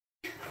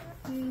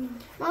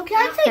Well,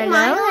 can I take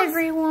mine off? Hello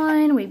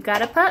everyone, we've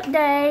got a pup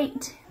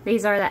date.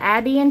 These are the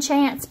Abbey and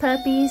Chance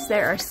puppies.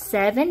 There are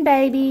 7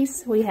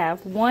 babies. We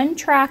have 1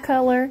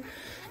 tricolor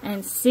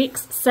and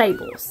 6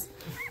 sables.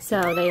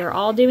 So they are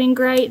all doing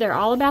great. They're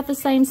all about the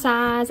same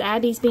size.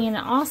 Abby's being an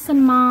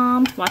awesome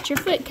mom. Watch your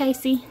foot,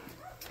 Casey.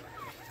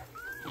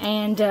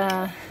 And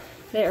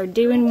they are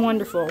doing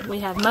wonderful. We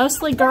have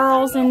mostly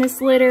girls in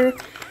this litter.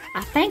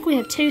 I think we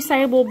have 2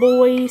 sable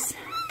boys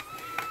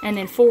and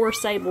then 4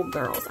 sable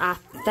girls, I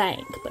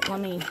think. But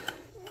let me...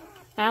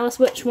 Alice,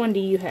 which one do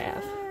you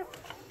have?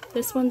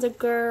 This one's a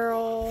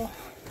girl.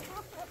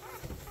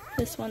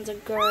 This one's a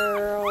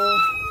girl.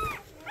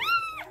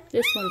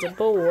 This one's a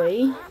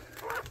boy.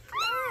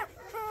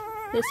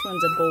 This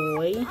one's a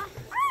boy.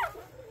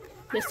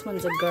 This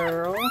one's a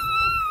girl.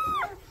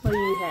 What do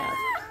you have?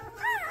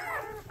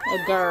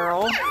 A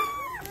girl.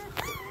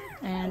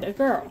 And a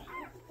girl.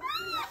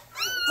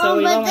 So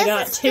we've only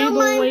got 2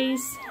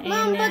 boys.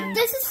 Mom, but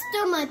this is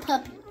still my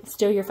puppy.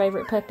 Still your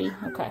favorite puppy?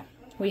 Okay.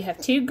 We have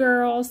 2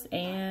 girls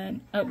and...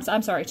 Oh,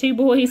 I'm sorry. 2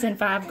 boys and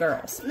 5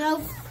 girls. No,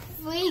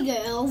 3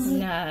 girls.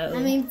 No. I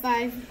mean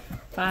 5.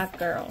 5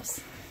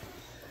 girls.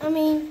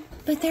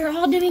 But they're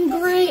all doing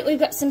great. We've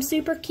got some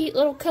super cute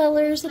little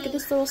colors. Look at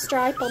this little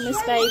stripe on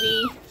this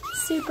baby.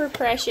 Super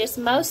precious.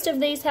 Most of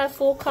these have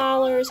full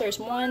collars. There's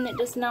one that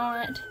does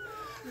not.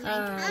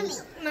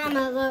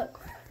 Mama, look.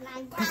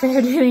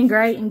 They're doing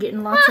great and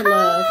getting lots of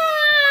love.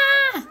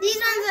 These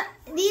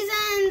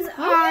ones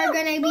are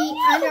going to be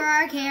under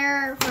our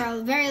care for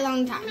a very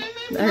long time.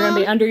 They're going to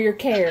be under your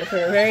care for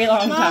a very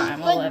long time.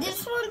 But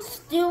this one's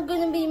still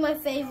going to be my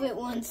favorite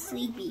one,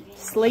 Sleepy.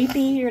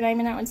 Sleepy? You're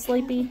naming that one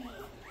Sleepy?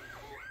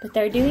 But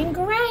they're doing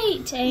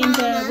great. And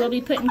we'll be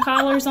putting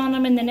collars on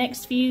them in the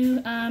next few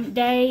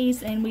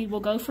days. And we will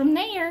go from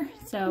there.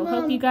 So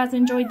hope you guys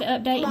enjoyed the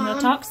update. And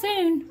we'll talk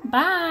soon.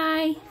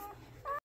 Bye.